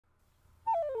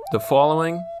The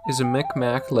following is a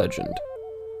Micmac legend,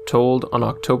 told on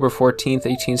October 14,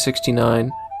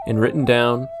 1869, and written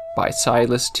down by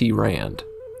Silas T. Rand.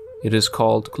 It is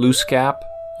called Glooscap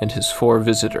and His Four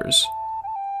Visitors.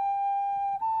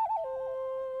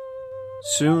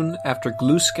 Soon after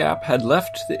Glooscap had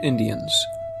left the Indians,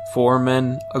 4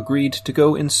 men agreed to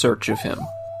go in search of him.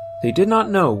 They did not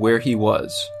know where he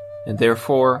was, and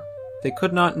therefore they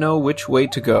could not know which way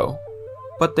to go.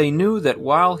 But they knew that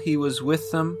while he was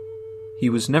with them, he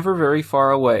was never very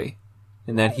far away,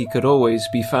 and that he could always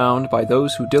be found by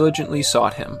those who diligently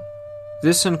sought him.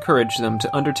 This encouraged them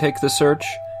to undertake the search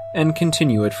and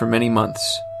continue it for many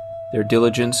months. Their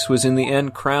diligence was in the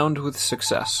end crowned with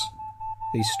success.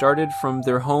 They started from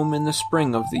their home in the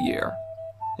spring of the year,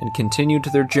 and continued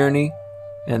their journey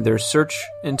and their search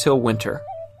until winter.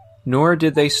 Nor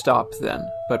did they stop then,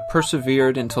 but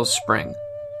persevered until spring,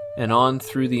 and on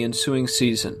through the ensuing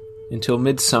season, until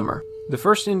midsummer. The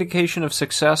first indication of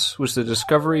success was the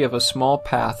discovery of a small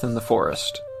path in the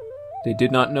forest. They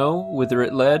did not know whither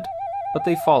it led, but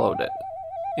they followed it.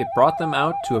 It brought them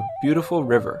out to a beautiful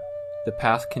river. The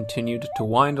path continued to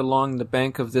wind along the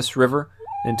bank of this river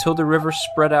until the river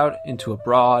spread out into a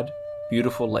broad,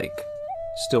 beautiful lake.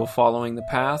 Still following the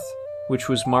path, which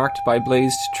was marked by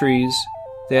blazed trees,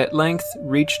 they at length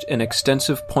reached an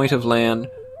extensive point of land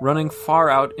running far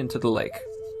out into the lake.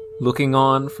 Looking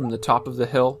on from the top of the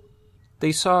hill,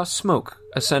 they saw smoke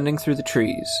ascending through the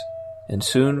trees, and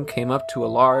soon came up to a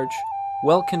large,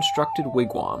 well-constructed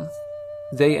wigwam.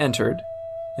 They entered,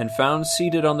 and found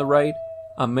seated on the right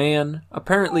a man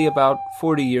apparently about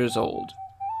 40 years old,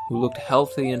 who looked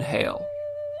healthy and hale.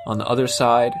 On the other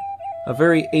side, a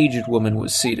very aged woman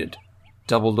was seated,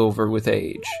 doubled over with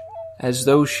age, as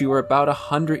though she were about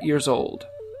 100 years old.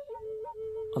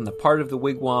 On the part of the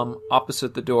wigwam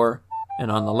opposite the door,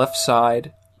 and on the left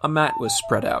side, a mat was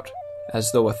spread out,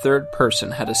 as though a third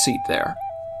person had a seat there.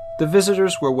 The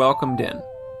visitors were welcomed in,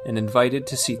 and invited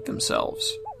to seat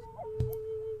themselves.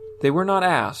 They were not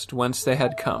asked whence they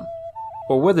had come,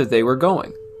 or whither they were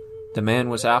going. The man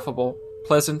was affable,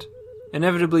 pleasant,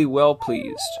 inevitably well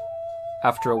pleased.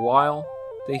 After a while,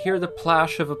 they hear the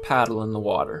plash of a paddle in the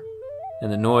water, and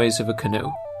the noise of a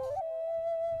canoe.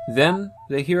 Then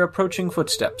they hear approaching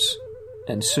footsteps,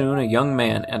 and soon a young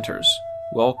man enters,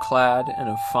 well clad and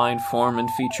of fine form and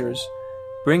features,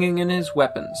 bringing in his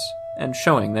weapons, and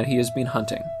showing that he has been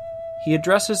hunting. He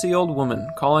addresses the old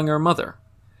woman, calling her mother,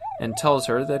 and tells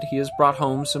her that he has brought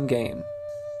home some game.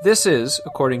 This is,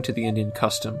 according to the Indian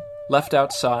custom, left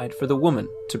outside for the woman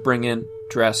to bring in,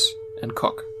 dress, and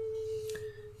cook.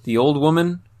 The old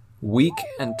woman, weak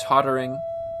and tottering,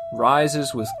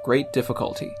 rises with great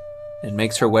difficulty, and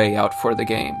makes her way out for the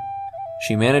game.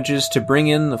 She manages to bring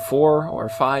in the 4 or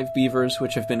 5 beavers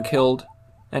which have been killed,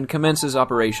 and commences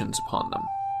operations upon them.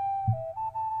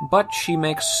 But she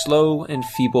makes slow and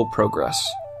feeble progress.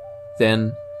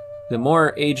 Then, the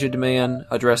more aged man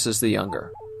addresses the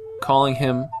younger, calling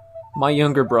him "my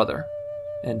younger brother,"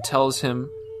 and tells him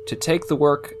to take the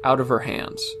work out of her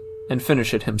hands, and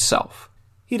finish it himself.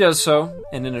 He does so,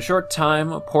 and in a short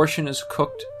time a portion is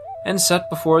cooked and set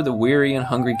before the weary and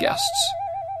hungry guests,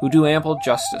 who do ample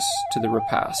justice to the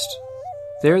repast.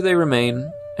 There they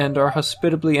remain, and are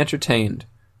hospitably entertained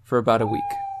for about a week.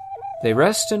 They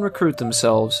rest and recruit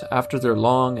themselves after their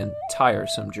long and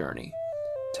tiresome journey.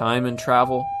 Time and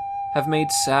travel have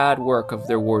made sad work of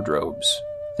their wardrobes.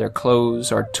 Their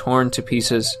clothes are torn to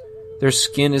pieces, their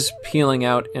skin is peeling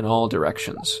out in all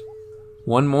directions.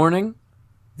 One morning,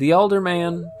 the elder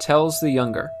man tells the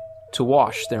younger to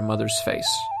wash their mother's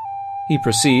face. He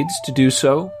proceeds to do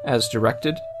so as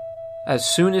directed. As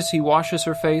soon as he washes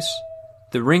her face,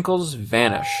 the wrinkles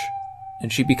vanish,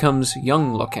 and she becomes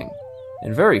young-looking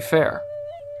and very fair.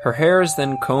 Her hair is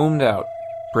then combed out,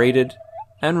 braided,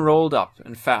 and rolled up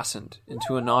and fastened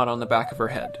into a knot on the back of her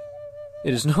head.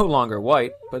 It is no longer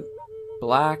white, but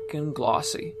black and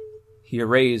glossy. He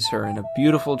arrays her in a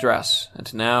beautiful dress,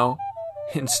 and now,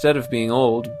 instead of being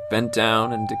old, bent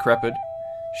down, and decrepit,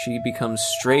 she becomes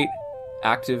straight,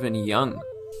 active, and young.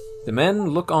 The men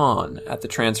look on at the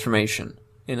transformation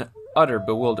in utter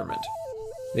bewilderment.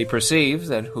 They perceive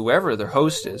that whoever their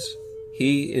host is,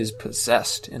 he is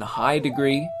possessed in a high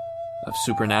degree of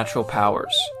supernatural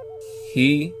powers.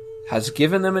 He has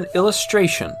given them an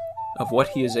illustration of what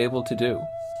he is able to do.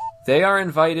 They are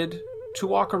invited to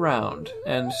walk around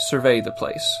and survey the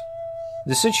place.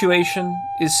 The situation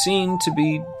is seen to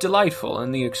be delightful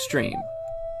in the extreme.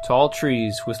 Tall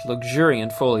trees with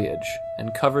luxuriant foliage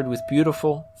and covered with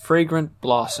beautiful, fragrant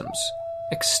blossoms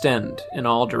extend in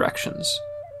all directions.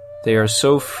 They are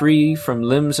so free from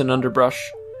limbs and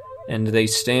underbrush and they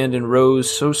stand in rows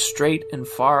so straight and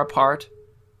far apart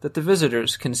that the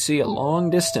visitors can see a long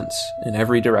distance in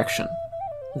every direction.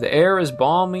 The air is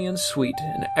balmy and sweet,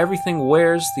 and everything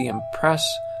wears the impress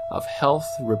of health,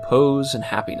 repose, and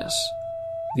happiness.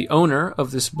 The owner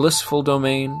of this blissful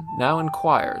domain now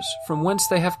inquires from whence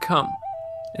they have come,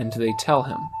 and they tell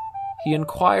him. He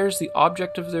inquires the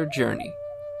object of their journey,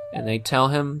 and they tell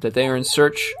him that they are in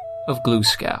search of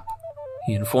Glooscap.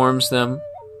 He informs them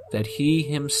that he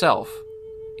himself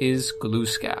is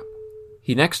Glooscap.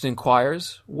 He next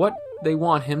inquires what they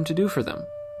want him to do for them,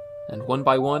 and one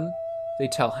by one they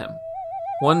tell him.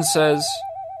 One says,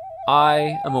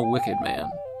 "I am a wicked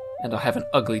man, and I have an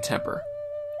ugly temper.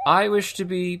 I wish to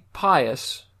be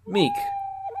pious, meek,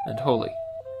 and holy."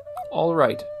 "All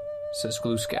right," says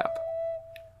Glooscap.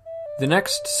 The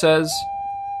next says,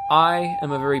 "I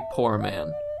am a very poor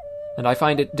man, and I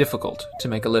find it difficult to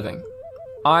make a living.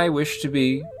 I wish to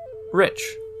be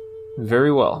rich."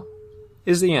 "Very well,"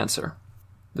 is the answer.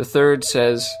 The third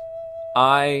says,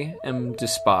 "I am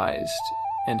despised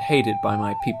and hated by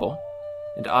my people,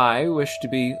 and I wish to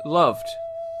be loved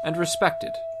and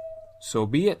respected." "So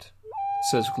be it,"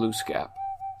 says Glooscap.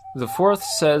 The fourth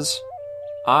says,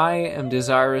 "I am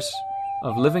desirous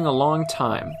of living a long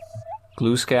time."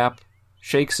 Glooscap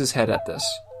shakes his head at this.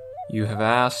 "You have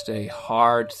asked a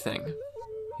hard thing,"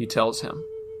 he tells him.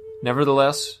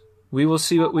 "Nevertheless, we will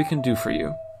see what we can do for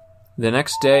you." The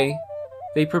next day,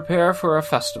 they prepare for a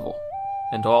festival,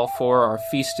 and all four are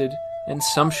feasted and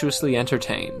sumptuously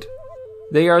entertained.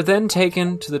 They are then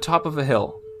taken to the top of a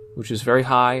hill, which is very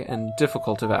high and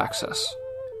difficult of access.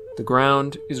 The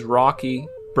ground is rocky,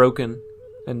 broken,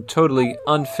 and totally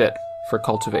unfit for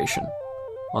cultivation.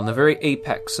 On the very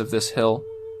apex of this hill,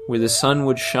 where the sun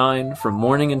would shine from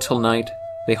morning until night,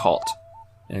 they halt,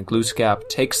 and Glooscap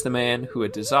takes the man who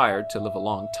had desired to live a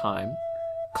long time,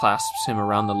 clasps him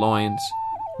around the loins,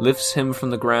 lifts him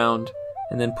from the ground,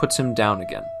 and then puts him down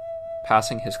again,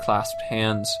 passing his clasped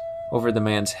hands over the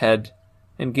man's head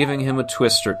and giving him a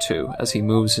twist or two as he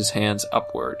moves his hands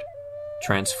upward,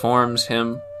 transforms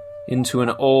him into an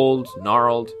old,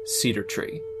 gnarled cedar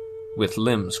tree, with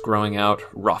limbs growing out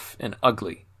rough and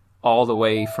ugly all the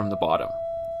way from the bottom.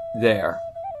 "There,"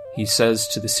 he says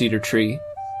to the cedar tree,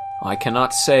 "I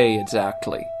cannot say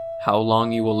exactly how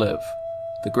long you will live.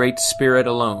 The Great Spirit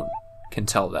alone can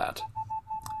tell that.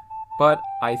 But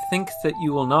I think that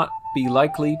you will not be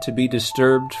likely to be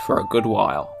disturbed for a good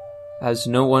while, as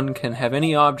no one can have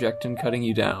any object in cutting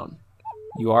you down.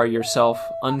 You are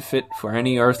yourself unfit for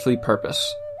any earthly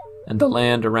purpose, and the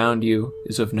land around you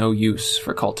is of no use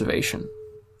for cultivation.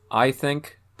 I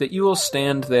think that you will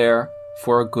stand there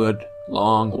for a good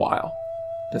long while."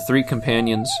 The three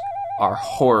companions are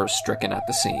horror-stricken at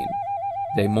the scene.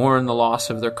 They mourn the loss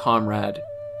of their comrade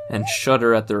and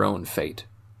shudder at their own fate,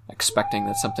 expecting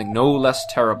that something no less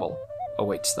terrible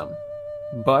awaits them.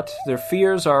 But their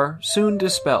fears are soon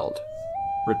dispelled.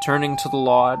 Returning to the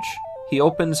lodge, he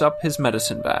opens up his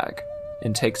medicine bag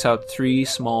and takes out 3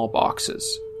 small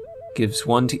boxes, gives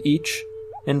one to each,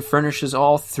 and furnishes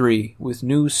all 3 with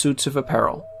new suits of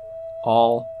apparel,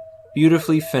 all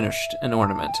beautifully finished and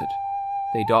ornamented.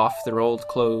 They doff their old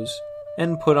clothes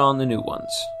and put on the new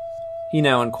ones. He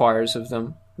now inquires of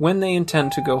them when they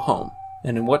intend to go home,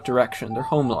 and in what direction their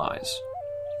home lies.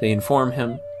 They inform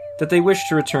him that they wish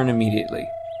to return immediately,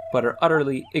 but are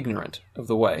utterly ignorant of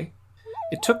the way.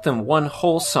 It took them 1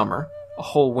 whole summer, a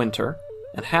whole winter,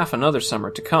 and half another summer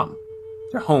to come.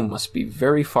 Their home must be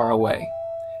very far away,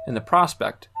 and the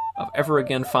prospect of ever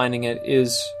again finding it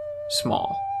is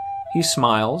small. He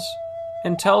smiles,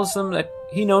 and tells them that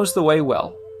he knows the way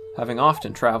well, having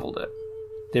often traveled it.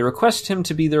 They request him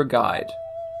to be their guide.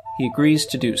 He agrees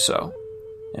to do so,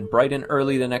 and bright and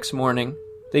early the next morning,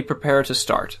 they prepare to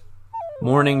start.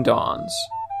 Morning dawns.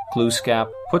 Glooscap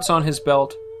puts on his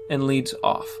belt and leads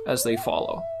off as they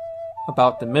follow.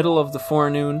 About the middle of the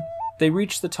forenoon, they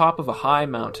reach the top of a high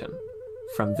mountain.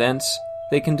 From thence,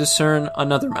 they can discern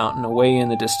another mountain away in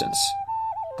the distance,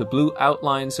 the blue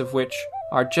outlines of which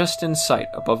are just in sight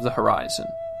above the horizon.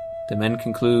 The men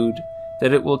conclude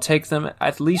that it will take them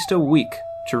at least a week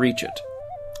to reach it.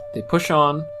 They push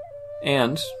on,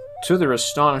 and, to their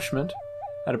astonishment,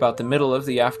 at about the middle of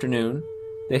the afternoon,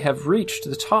 they have reached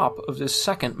the top of this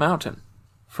second mountain.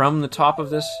 From the top of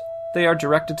this, they are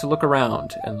directed to look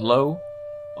around, and lo,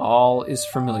 all is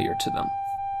familiar to them.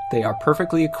 They are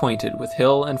perfectly acquainted with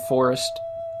hill and forest,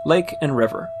 lake and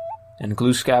river, and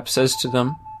Glooscap says to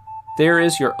them, "There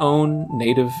is your own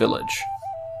native village."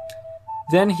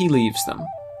 Then he leaves them,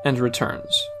 and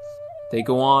returns. They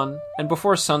go on, and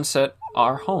before sunset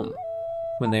are home.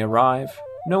 When they arrive,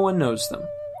 no one knows them.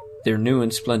 Their new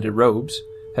and splendid robes,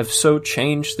 have so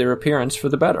changed their appearance for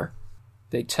the better.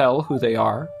 They tell who they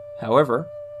are, however,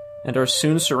 and are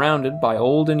soon surrounded by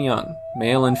old and young,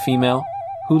 male and female,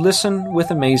 who listen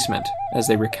with amazement as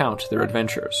they recount their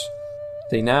adventures.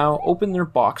 They now open their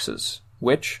boxes,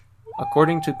 which,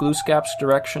 according to Glooscap's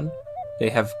direction, they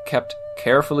have kept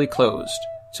carefully closed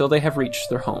till they have reached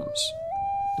their homes.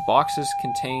 The boxes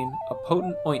contain a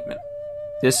potent ointment.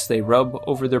 This they rub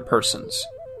over their persons,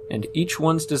 and each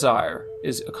one's desire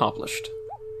is accomplished.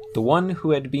 The one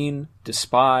who had been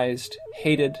despised,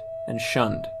 hated, and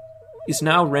shunned is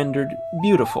now rendered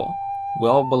beautiful,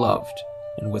 well-beloved,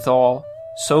 and withal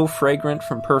so fragrant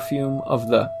from perfume of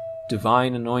the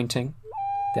divine anointing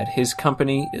that his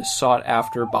company is sought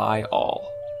after by all.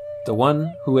 The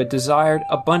one who had desired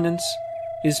abundance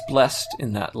is blessed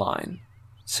in that line.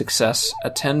 Success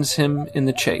attends him in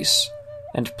the chase,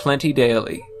 and plenty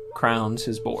daily crowns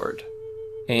his board.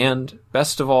 And,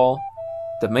 best of all,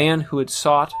 the man who had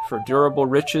sought for durable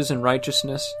riches and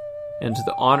righteousness, and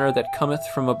the honor that cometh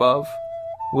from above,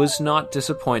 was not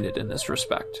disappointed in this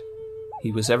respect.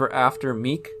 He was ever after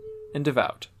meek and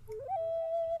devout,